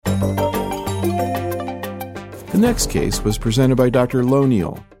next case was presented by Dr.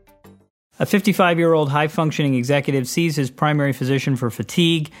 Loniel. A 55-year-old high-functioning executive sees his primary physician for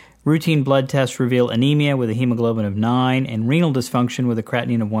fatigue. Routine blood tests reveal anemia with a hemoglobin of 9 and renal dysfunction with a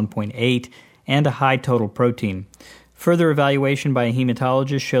creatinine of 1.8 and a high total protein. Further evaluation by a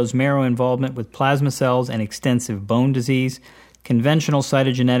hematologist shows marrow involvement with plasma cells and extensive bone disease. Conventional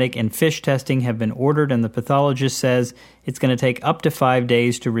cytogenetic and FISH testing have been ordered, and the pathologist says it's going to take up to 5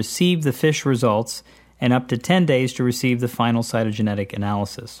 days to receive the FISH results and up to 10 days to receive the final cytogenetic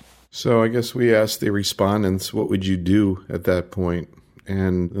analysis. So I guess we asked the respondents, what would you do at that point?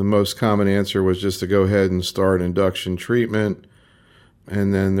 And the most common answer was just to go ahead and start induction treatment.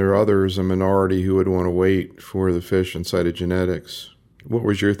 And then there are others, a minority, who would want to wait for the FISH and cytogenetics. What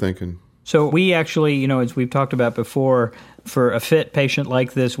was your thinking? So we actually, as we've talked about before, for a fit patient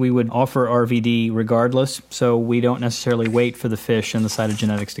like this, we would offer RVD regardless. So we don't necessarily wait for the FISH and the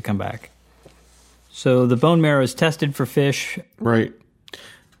cytogenetics to come back. So the bone marrow is tested for FISH. Right.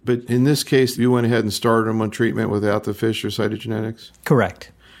 But in this case, you went ahead and started them on treatment without the FISH or cytogenetics?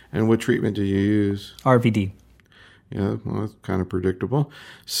 Correct. And what treatment do you use? RVD. Yeah, well, that's kind of predictable.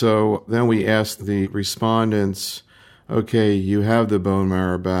 So then we asked the respondents, okay, you have the bone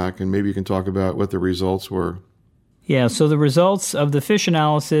marrow back, and maybe you can talk about what the results were. Yeah, so the results of the FISH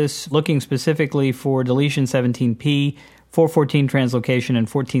analysis, looking specifically for deletion 17p, 414 translocation, and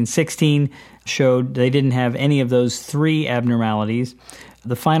 1416, showed they didn't have any of those three abnormalities.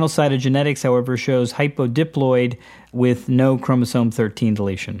 The final cytogenetics, however, shows hypodiploid with no chromosome 13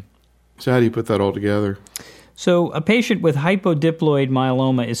 deletion. So how do you put that all together? So a patient with hypodiploid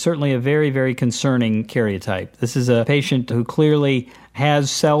myeloma is certainly a very, very concerning karyotype. This is a patient who clearly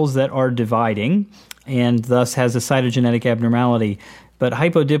has cells that are dividing and thus has a cytogenetic abnormality. But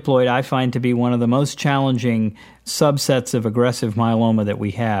hypodiploid I find to be one of the most challenging subsets of aggressive myeloma that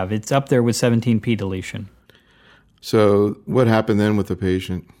we have. It's up there with 17p deletion. So what happened then with the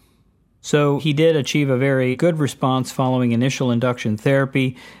patient? So he did achieve a very good response following initial induction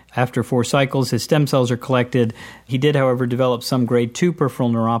therapy. After 4 cycles, his stem cells are collected. He did, however, develop some grade 2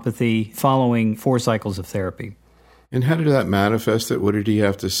 peripheral neuropathy following 4 cycles of therapy. And how did that manifest it? What did he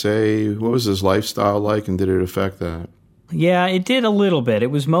have to say? What was his lifestyle like, and did it affect that? Yeah, it did a little bit.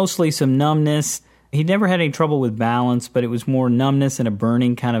 It was mostly some numbness. He never had any trouble with balance, but it was more numbness and a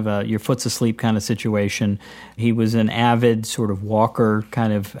burning kind of a your foot's asleep kind of situation. He was an avid sort of walker,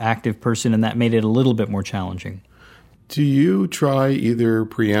 kind of active person, and that made it a little bit more challenging. Do you try either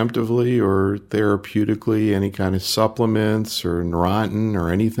preemptively or therapeutically any kind of supplements or Neurontin or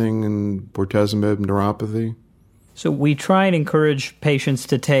anything in bortezomib neuropathy? So we try and encourage patients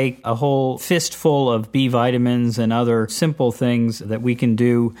to take a whole fistful of B vitamins and other simple things that we can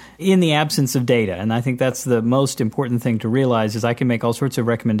do in the absence of data. And I think that's the most important thing to realize is I can make all sorts of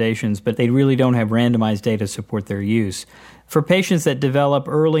recommendations, but they really don't have randomized data to support their use. For patients that develop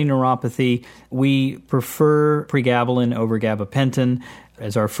early neuropathy, we prefer pregabalin over gabapentin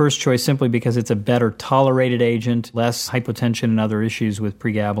as our first choice simply because it's a better tolerated agent, less hypotension and other issues with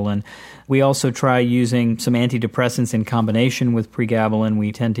pregabalin. We also try using some antidepressants in combination with pregabalin.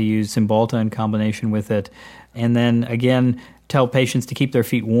 We tend to use Cymbalta in combination with it. And then, again, tell patients to keep their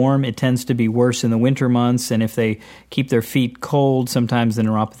feet warm. It tends to be worse in the winter months, and if they keep their feet cold, sometimes the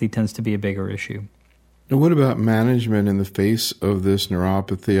neuropathy tends to be a bigger issue. Now, what about management in the face of this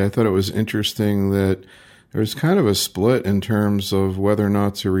neuropathy? I thought it was interesting that there's kind of a split in terms of whether or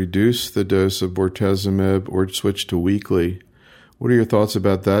not to reduce the dose of bortezomib or switch to weekly. What are your thoughts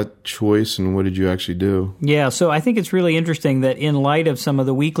about that choice, and what did you actually do? Yeah, so I think it's really interesting that in light of some of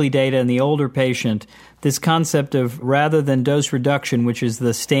the weekly data in the older patient, this concept of rather than dose reduction, which is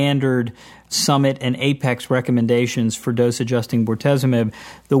the standard Summit and Apex recommendations for dose-adjusting bortezomib,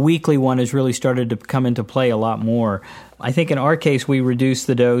 the weekly one has really started to come into play a lot more. I think in our case, we reduced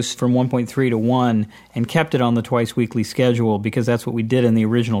the dose from 1.3 to 1 and kept it on the twice-weekly schedule because that's what we did in the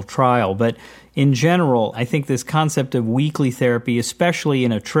original trial. But in general, I think this concept of weekly therapy, especially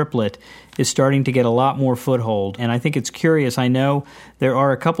in a triplet, is starting to get a lot more foothold. And I think it's curious. I know there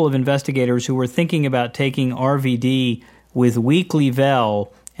are a couple of investigators who were thinking about taking RVD with weekly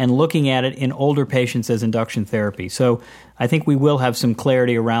VEL and looking at it in older patients as induction therapy. So I think we will have some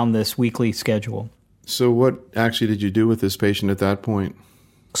clarity around this weekly schedule. So what actually did you do with this patient at that point?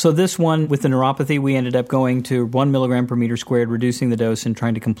 So this one, with the neuropathy, we ended up going to 1 milligram per meter squared, reducing the dose and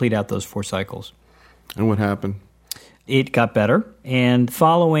trying to complete out those 4 cycles. And what happened? It got better, and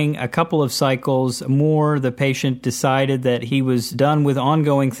following a couple of cycles more, the patient decided that he was done with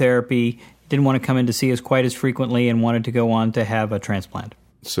ongoing therapy, didn't want to come in to see us quite as frequently, and wanted to go on to have a transplant.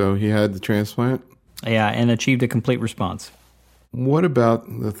 So he had the transplant? Yeah, and achieved a complete response. What about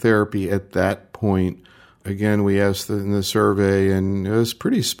the therapy at that point again, we asked in the survey, and it was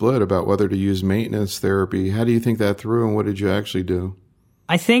pretty split about whether to use maintenance therapy. How do you think that through, and what did you actually do?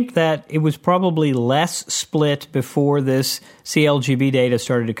 I think that it was probably less split before this CLGB data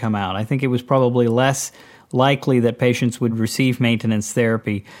started to come out. I think it was probably less likely that patients would receive maintenance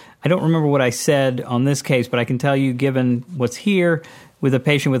therapy. I don't remember what I said on this case, but I can tell you, given what's here, with a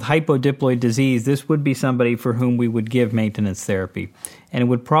patient with hypodiploid disease, this would be somebody for whom we would give maintenance therapy. And it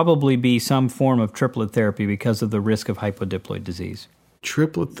would probably be some form of triplet therapy because of the risk of hypodiploid disease.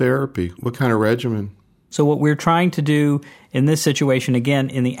 Triplet therapy? What kind of regimen? So what we're trying to do in this situation, again,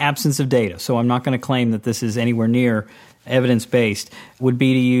 in the absence of data, so I'm not going to claim that this is anywhere near evidence-based, would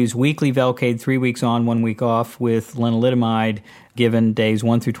be to use weekly Velcade, 3 weeks on, 1 week off, with lenalidomide given days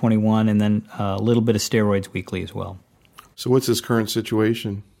 1 through 21, and then a little bit of steroids weekly as well. So what's his current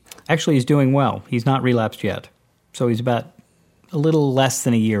situation? Actually, he's doing well. He's not relapsed yet. So he's about a little less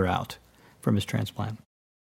than a year out from his transplant.